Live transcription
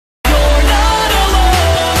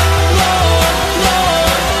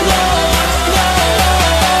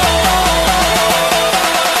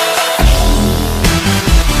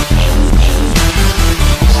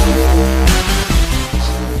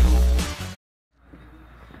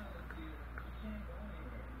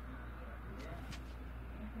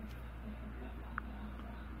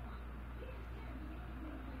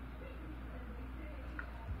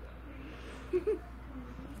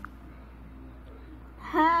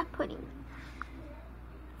not pudding.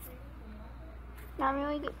 Not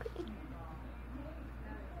really good pudding.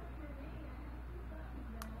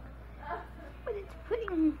 But it's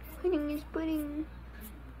pudding. Pudding is pudding.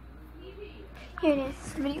 Here it is,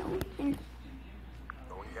 video. And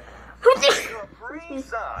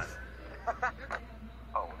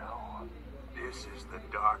Oh no, this is the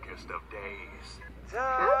darkest of days.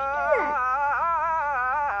 Diarrhea.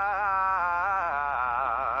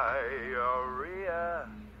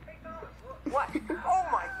 What? Oh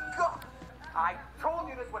my God! I told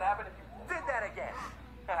you this would happen if you did that again.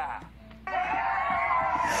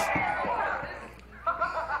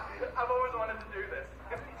 I've always wanted to do this.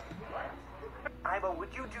 Ivo, would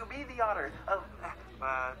you do me the honor of...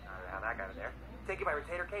 that guy there. Take my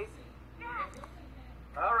retainer case?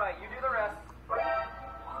 All right, you do the rest.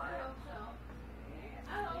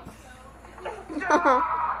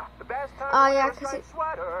 The best time to wear a striped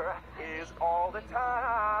sweater is all the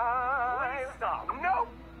time. Please stop. Nope.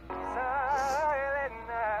 Silent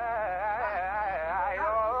night.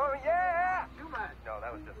 Oh, yeah. Too much. No,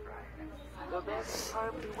 that was just right. The best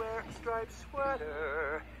time to wear a striped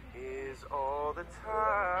sweater is all the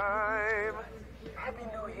time. Happy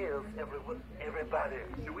New Year, everybody.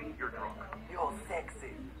 Dewey, you're drunk. You're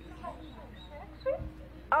sexy.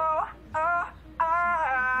 Oh,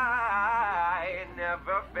 I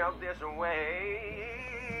never felt this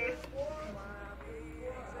way.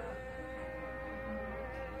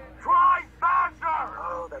 Try faster!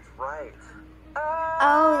 Oh, that's right.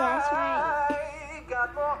 Oh, that's right. I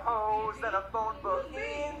got more hoes than a phone book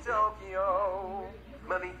in Tokyo.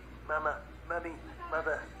 Mummy, mama, mummy,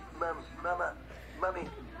 mother, mama, mummy.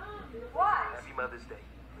 What? Happy Mother's Day.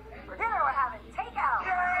 For dinner we're having takeout.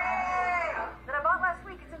 Yeah! That I bought last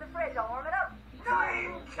week. It's in the fridge. I'll warm it up.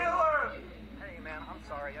 Dream killer! Hey, man, I'm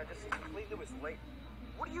sorry. I just completely was late.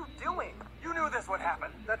 What are you doing? You knew this would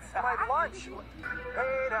happen. That's my lunch.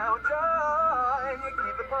 Hey, now, John, you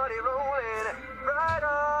keep the party rolling. Right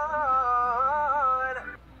on.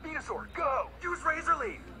 Venusaur, go. Use Razor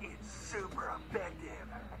Leaf. It's super effective.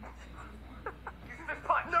 Use this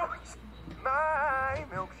punch. No. My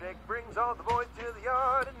milkshake brings all the boys to the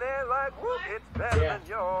yard, and they're like, whoop, it's better than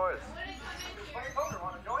yours. Play poker,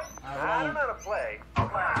 want to join? I don't know how to play. I'll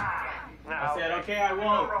play. I said, okay, I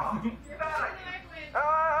won't.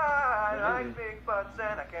 I like big butts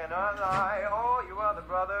and I cannot lie. All you other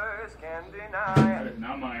brothers can deny. That is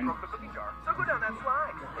not mine. Broke the cookie jar, so go down that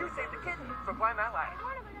slide. You saved the kitten, so climb that ladder.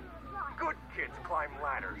 Good kids climb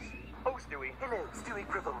ladders. Oh, Stewie. Hello, Stewie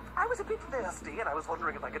Griffin. I was a bit thirsty and I was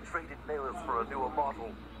wondering if I could trade in nails for a newer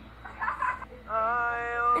bottle.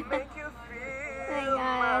 I'll make you feel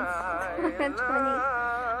That's funny.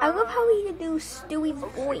 I love how he do Stewie's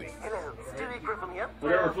voice. Hello, Stewie Griffin here.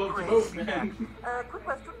 Whatever floats your boat, man. Quick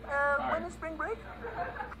question. When is spring break?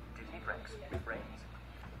 Disney drinks. Big brains.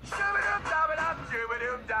 Nope.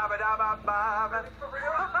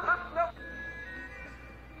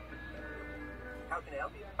 How can I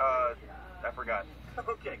help you? I forgot.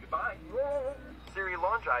 Okay, goodbye. Siri,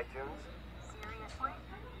 launch iTunes. Seriously?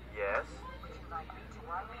 Yes. Would you like me to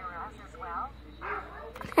wipe your ass as well?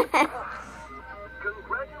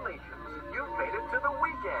 Congratulations. You've made it to the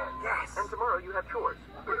weekend. Yes. And tomorrow you have chores.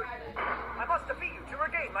 I must defeat you to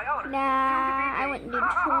regain my honor. Nah, I wouldn't do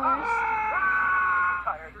chores.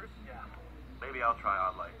 Tired? Yeah. Maybe I'll try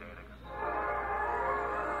online dating.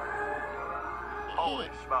 Holy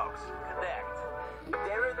smokes. Connect.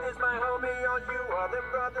 Darren is my homie, all you other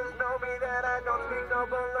brothers know me that I don't speak no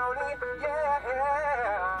baloney.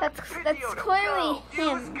 Yeah. That's clearly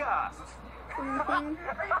him. Use Gust. Something.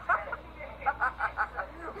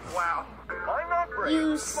 Wow. I'm not brave,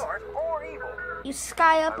 Use smart, or evil. you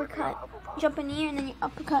sky uppercut, jump in the air, and then you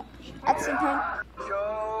uppercut at the same time.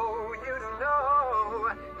 So you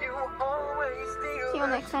know you always steal. See you all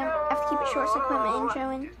next time. I have to keep it short so I can put my intro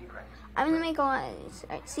in. I'm gonna make a lot of these.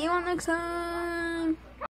 Alright, see you all next time.